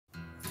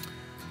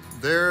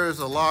There's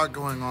a lot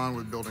going on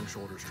with building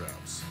shoulder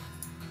straps.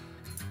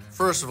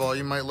 First of all,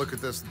 you might look at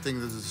this and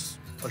think this is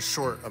a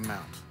short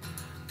amount,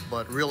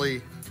 but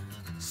really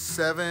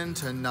 7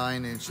 to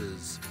 9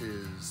 inches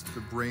is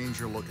the range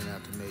you're looking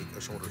at to make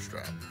a shoulder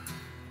strap.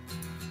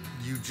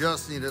 You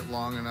just need it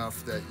long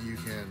enough that you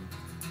can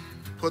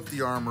put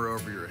the armor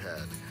over your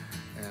head.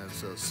 And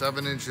so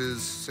 7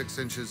 inches, 6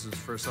 inches is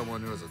for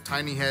someone who has a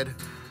tiny head,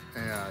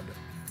 and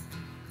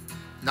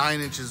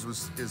 9 inches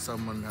is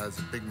someone who has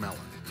a big melon.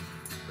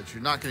 But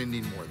you're not going to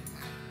need more than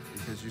that,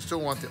 because you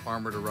still want the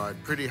armor to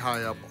ride pretty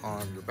high up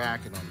on your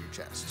back and on your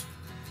chest.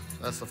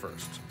 That's the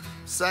first.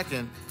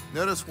 Second,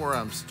 notice where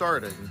I'm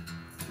starting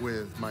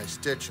with my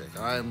stitching.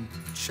 I'm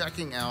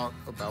checking out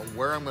about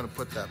where I'm going to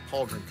put that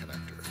pauldron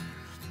connector.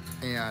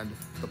 And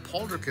the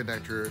pauldron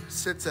connector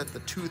sits at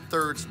the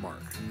 2/3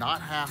 mark,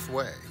 not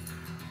halfway.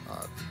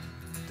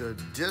 The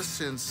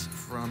distance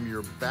from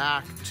your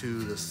back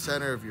to the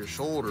center of your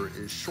shoulder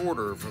is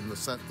shorter than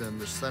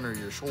the center of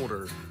your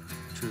shoulder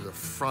to the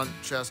front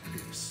chest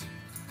piece.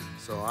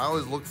 So I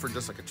always look for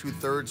just like a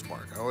 2/3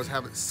 mark. I always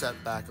have it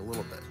set back a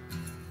little bit.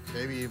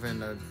 Maybe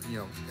even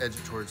edge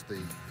it towards the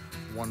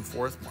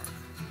 1/4 mark.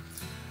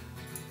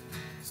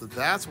 So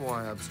that's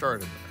why I'm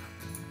starting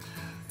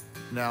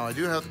there. Now I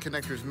do have the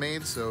connectors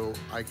made, so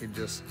I can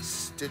just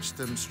stitch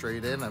them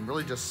straight in. I'm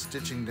really just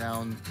stitching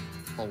down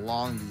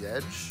along the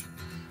edge.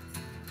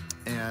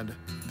 And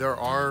there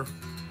are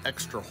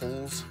extra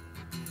holes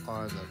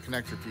on the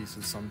connector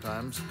pieces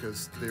sometimes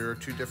because there are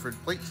 2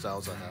 different plate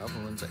styles I have.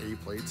 One's A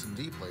plates and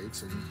D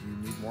plates, and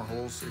you need more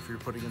holes if you're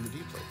putting in the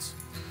D plates.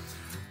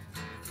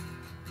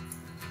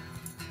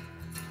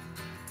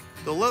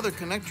 The leather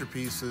connector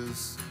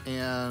pieces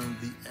and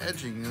the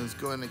edging is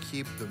going to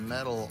keep the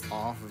metal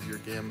off of your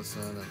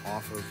gambeson and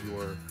off of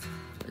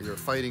your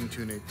fighting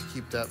tunic to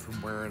keep that from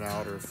wearing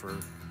out or for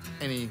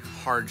any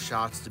hard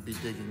shots to be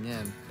digging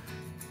in.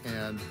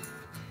 And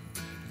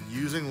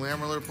using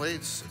lamellar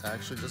plates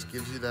actually just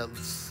gives you that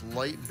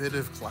slight bit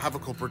of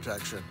clavicle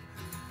protection.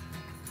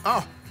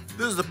 Oh,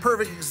 this is the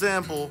perfect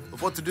example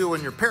of what to do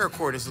when your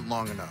paracord isn't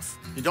long enough.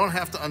 You don't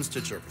have to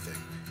unstitch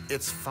everything.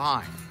 It's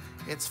fine.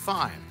 It's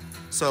fine.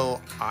 So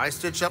I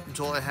stitched up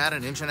until I had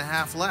 1.5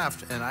 inches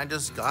left, and I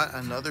just got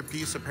another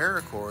piece of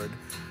paracord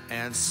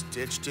and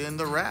stitched in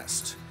the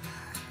rest.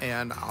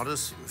 And I'll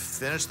just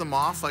finish them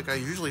off like I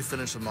usually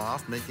finish them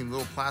off, making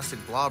little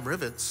plastic blob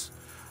rivets,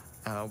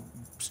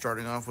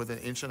 starting off with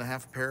 1.5 inches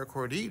of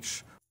paracord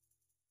each.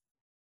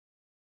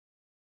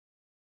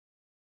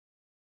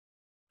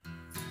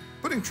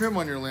 Putting trim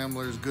on your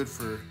lamellar is good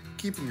for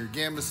keeping your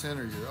gambeson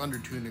or your under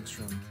tunics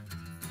from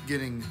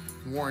getting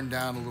worn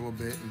down a little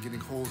bit and getting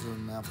holes in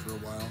them after a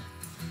while.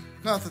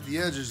 Not that the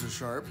edges are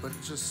sharp, but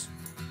it just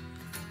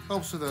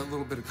helps with that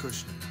little bit of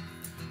cushioning.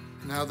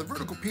 Now the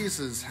vertical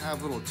pieces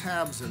have little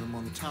tabs in them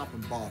on the top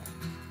and bottom,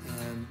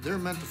 and they're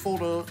meant to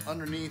fold out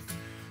underneath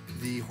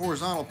the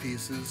horizontal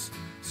pieces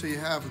so you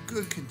have a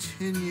good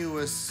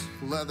continuous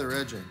leather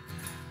edging.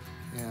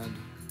 And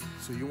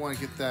so you want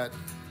to get that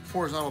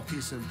horizontal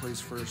piece in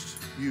place first,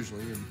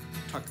 usually, and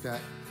tuck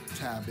that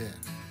tab in.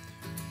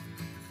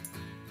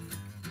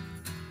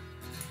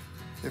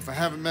 If I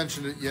haven't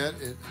mentioned it yet,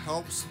 it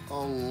helps a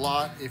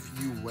lot if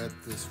you wet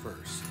this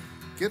first.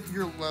 Get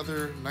your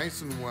leather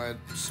nice and wet,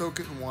 soak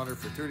it in water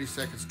for 30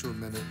 seconds to a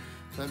minute.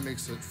 That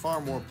makes it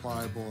far more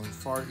pliable and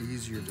far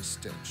easier to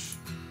stitch.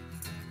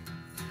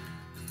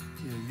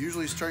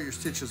 Usually start your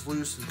stitches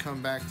loose and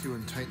come back to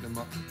and tighten them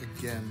up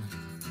again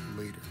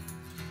later.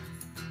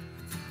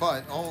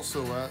 But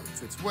also,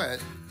 if it's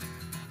wet,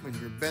 when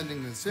you're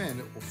bending this in,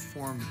 it will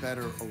form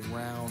better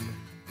around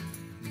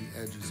the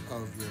edges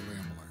of your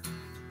lamellar.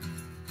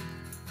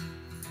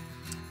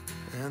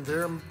 And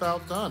they're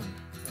about done.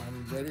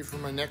 I'm ready for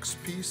my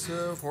next piece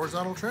of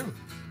horizontal trim.